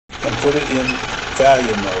and put it in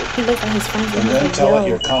value mode. He looked at his friends and then tell it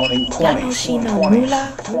you're counting 20, 20, 20.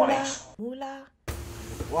 Mula.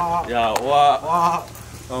 Wow. Yo, what? Wow.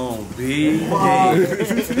 On B.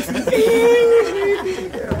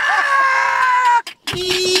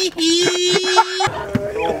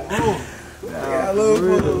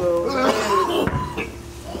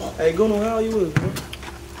 Hey, go on, how old you was, bro?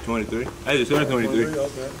 23. I just turned 23.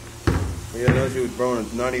 Okay. Yeah, no, she was born in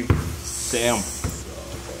 90. Damn.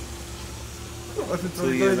 What's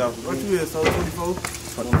 2 years after? What you is? So 24?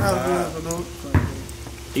 25.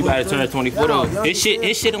 He about to turn 24 though. His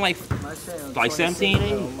shit in like 17, ain't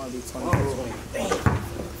it?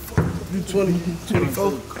 You 20,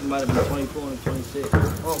 24? You might have been 24 and 26.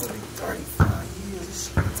 Oh, 35 years.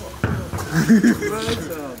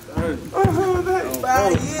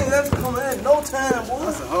 5 years, that's coming in no time, boy.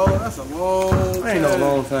 That's a long time. Ain't no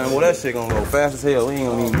long time. Well, that shit gonna go fast as hell. We ain't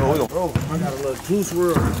gonna even know. Bro, I got a little juice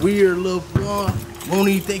world, weird little boy. Won't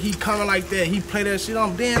even think he coming like that. He play that shit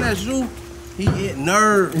on. Damn, that's you. He hit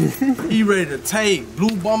nerve. He ready to take.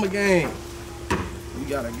 Blue Bomber game. You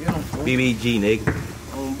gotta get him, bro. BBG, nigga.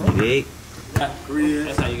 You dig?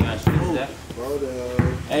 That's how you gotta shoot that.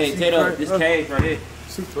 Hey, Tato, this cage right here.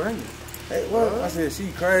 She pregnant. Hey, what? I said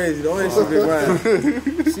she crazy. The only she been around.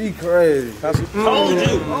 She crazy. Told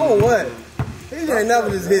you. Oh, what? He ain't never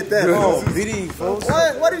just hit that. Oh, BD, folks.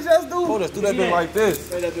 What did he just do? Oh, just do that thing like this.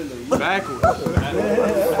 Backwards. That's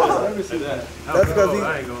because he.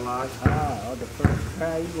 Ah, the first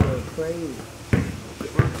cry, you were crazy.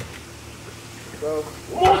 Bro.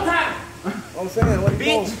 One more time. I'm saying, what he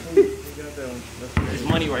doing? There's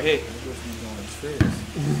money right here.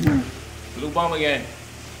 Blue Bomber game.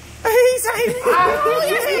 He's saying,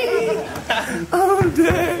 I'm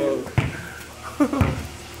dead.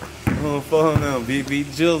 Oh, fuck now, BB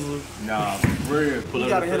Jizzle. Nah, for real. You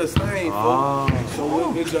gotta hit a stain, folks. So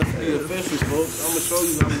we'll get just the officials, folks. I'm gonna show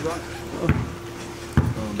you how we rock.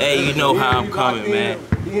 Hey, you know how I'm coming, man.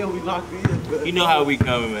 Yeah, we locked in. You know how we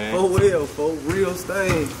coming, man. For real, folks. Real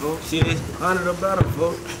stain, folks. See this? 100 or better,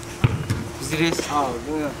 folks. You see this? Oh,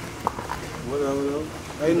 yeah. Whatever, though.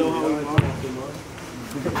 They know how we rock.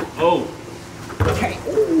 Oh. Okay.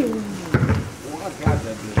 Ooh. Oh, I got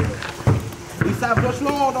that bitch. These Savage what's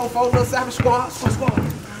wrong though, folks? Little Savage squad. Squad.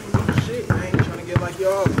 Shit, man. Ain't trying to get like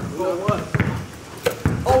y'all. You know what?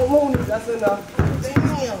 Oh, Mooney, that's enough.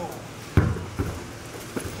 Damn.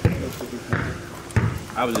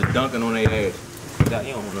 I was just dunking on their ass. God,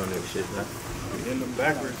 you don't know that shit, man. In the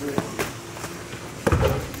backwards, man.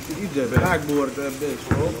 You just backboarded that bitch,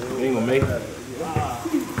 folks. You ain't gonna make it.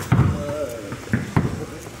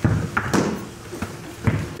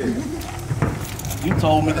 You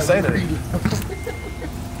told me to say that.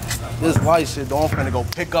 This white shit, though, I'm finna go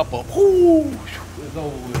pick up a whoo. It's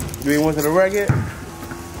over with. You ain't went to the reg yet?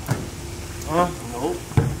 Huh? Nope.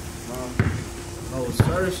 I was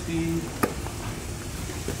thirsty.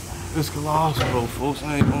 It's Colourful, folks.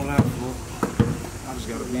 I ain't gonna lie, folks. I just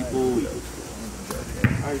gotta be bold.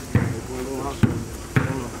 I used to be going to the hospital.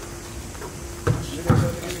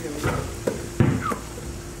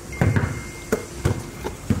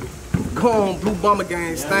 Go on, Blue Bomber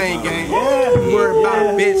gang, stain gang. You worry about a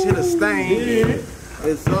bitch, hit a stain.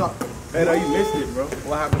 It's up. Hey, no, you missed it, bro.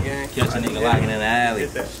 What happened, gang? Catch a nigga locking in the alley.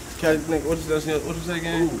 Catch a nigga. What you say,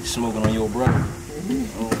 gang? Smoking on your brother.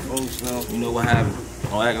 Oh, folks, no. You know what happened.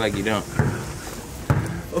 Don't act like you don't.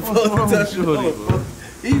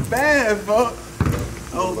 He bad, fuck.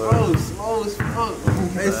 Oh, bro, slow as fuck.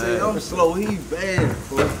 They say I'm slow. He bad,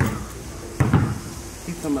 fuck.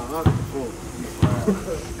 He talking about fuck.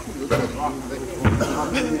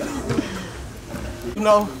 You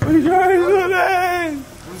know,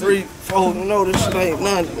 3, 4, you know, this shit ain't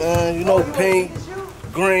nothing, man. You know, pink,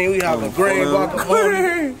 green, we have a green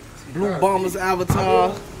guacamole, Blue Bomber's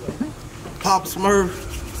avatar, Pop Smurf.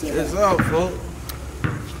 It's up, folks.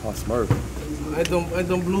 Pop Smurf. Ain't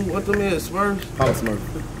them blue, what them is, Smurfs? Pop Smurf.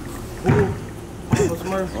 Who? Papa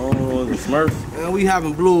Smurf? Oh, the Smurf. Man, we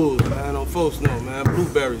having blues, man. Them folks know, man.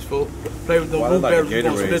 Blueberries, folks. Play with them blueberries, we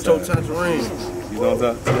gonna split your tangerine. You know what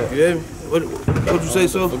I'm saying? You hear me? What'd you say,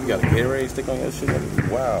 so? You got a Gatorade stick on your shit?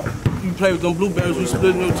 Wow. You play with them blueberries, we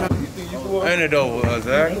split your tangerine. Ain't it though,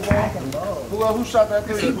 Zach? Who shot that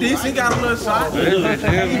thing? He did. He got a little shot.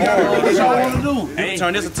 What y'all want to do? You can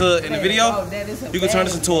turn this into, in the video, you can turn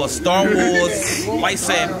this into a Star Wars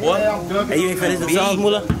lightsaber, boy. Hey, you ain't finished the sauce,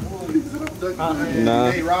 Mula?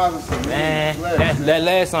 Nah. Man, that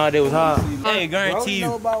last song that was hard. Hey, guarantee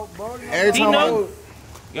you. Every time I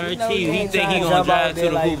Guarantee you, he think he gonna drive to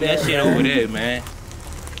the hoop. That shit over there, man.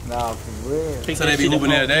 Nah, for real. So they be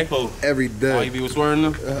hooping every day? every day. Oh, you be swearing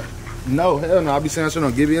them? No, hell no. I be saying shit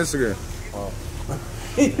on Give Me Instagram.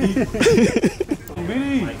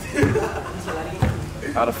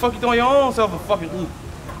 How the fuck you throwing your own self a fucking oop?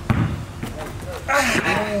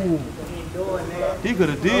 He could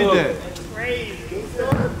have did that.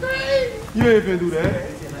 You ain't finna do that.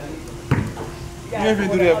 You ain't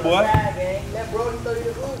finna do that, boy.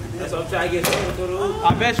 That's what I'm trying to get to throw the hoop. I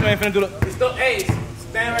bet you ain't finna do that. Hey,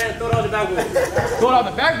 stand right and throw it on the backboard. Throw it off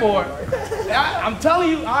the backboard. I'm telling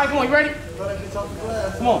you. All right, come on, you ready?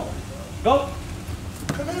 Come on. Go.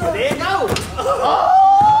 There you go.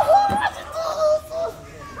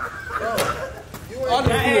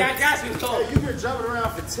 Hey, I got you. You been jumping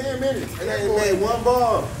around for 10 minutes and ain't made one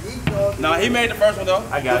ball. Nah, he made the first one though.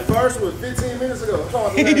 I got The first was 15 minutes ago. I'm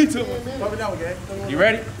talking about 15 minutes. You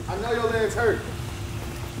ready? I know your legs hurt.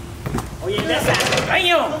 Oh yeah, that's it.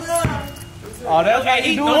 Damn. Oh, that's Okay,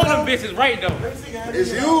 he throwing them bitches right though.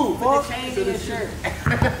 It's you. Put the chain in your shirt.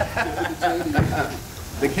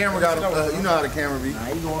 The camera got you know how the camera be. Nah,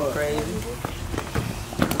 you going crazy.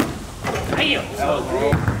 Damn.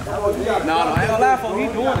 No, I ain't gonna lie, folks. He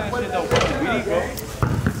doing that shit though. BD, bro.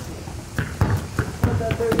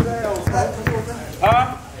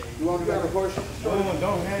 Huh? You want to get a portion?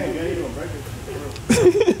 Don't hang, man. You gonna break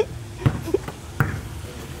it.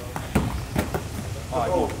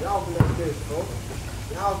 Y'all can let this, bro.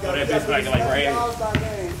 Y'all got That bitch like right here.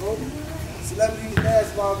 game, bro. Celebrity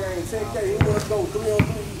basketball game, 10K. Who wants to go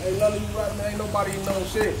 3-on-3? Ain't none of you right now. Ain't nobody even know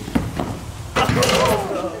shit.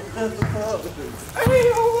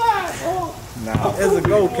 Nah, it's a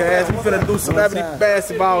go, Cass. We finna do celebrity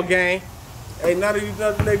basketball game. Ain't none of you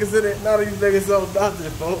niggas in it. None of you niggas on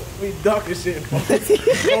nothing, folks. We ducking shit, folks.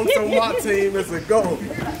 Folks on my team, it's a go.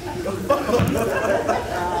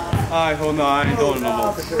 Alright, hold on. I ain't doing it no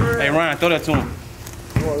more. Hey, Ryan, throw that to him.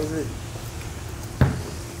 What was it?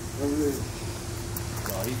 What was it?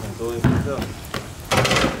 Oh, he's gonna throw it himself.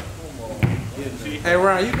 Hey,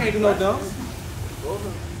 Ryan, you can't do no dunks.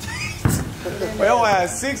 Well, your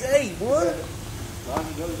ass 6'8", boy.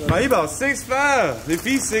 No, he about 6'5". If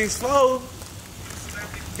he's 6'4",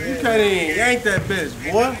 you can't even yank that bitch,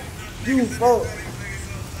 boy. You, folks.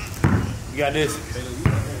 You got this.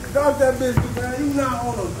 Dunk that bitch, man. You not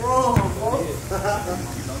on the ground, bro.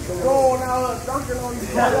 Going out here dunking on you,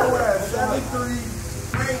 bro. Your ass 73.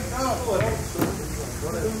 Ain't dunk, bro.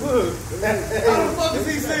 How the fuck is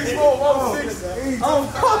he 6'4"? I'm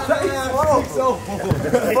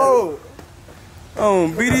 6'4". Bro.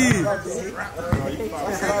 Oh, BD.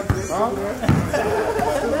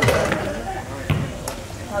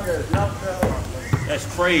 That's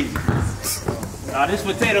crazy. Nah, this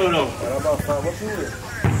potato though.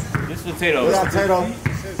 This potato. What up, Tato?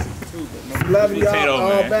 Love you,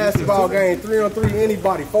 y'all. Basketball game, 3-on-3,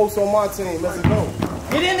 anybody. Folks on my team, let's go.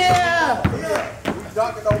 Get in there!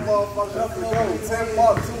 Ducking those motherfuckers up to go. 10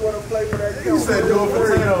 bucks, who wanna play for that game? You said do a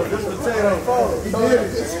potato. This potato. He did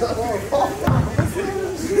it.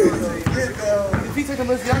 If he take a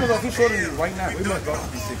list, y'all know if he's shorter than you right now, we must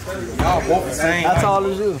both be 6'3". Y'all both the same. How tall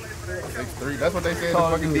is you? 6'3". That's what they said in the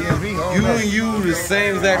fucking DSV. You and you the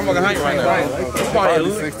same exact fucking height right now. You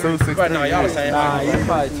probably 6'2", 6'3". right now, y'all the same height. Nah, you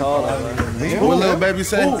probably taller. What little baby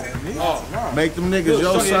say? Make them niggas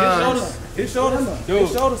your size. His shoulders, his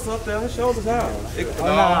shoulders up there. His shoulders out.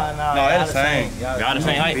 No, they're the same. Y'all the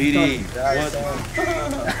same height. BD.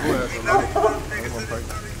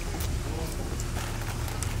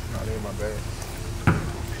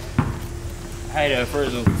 I had that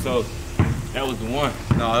first one, so that was the one.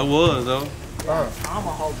 No, it was though.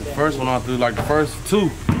 I'ma hope that. First one I threw like the first two.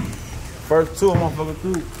 First two I'm gonna fucking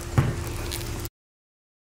through.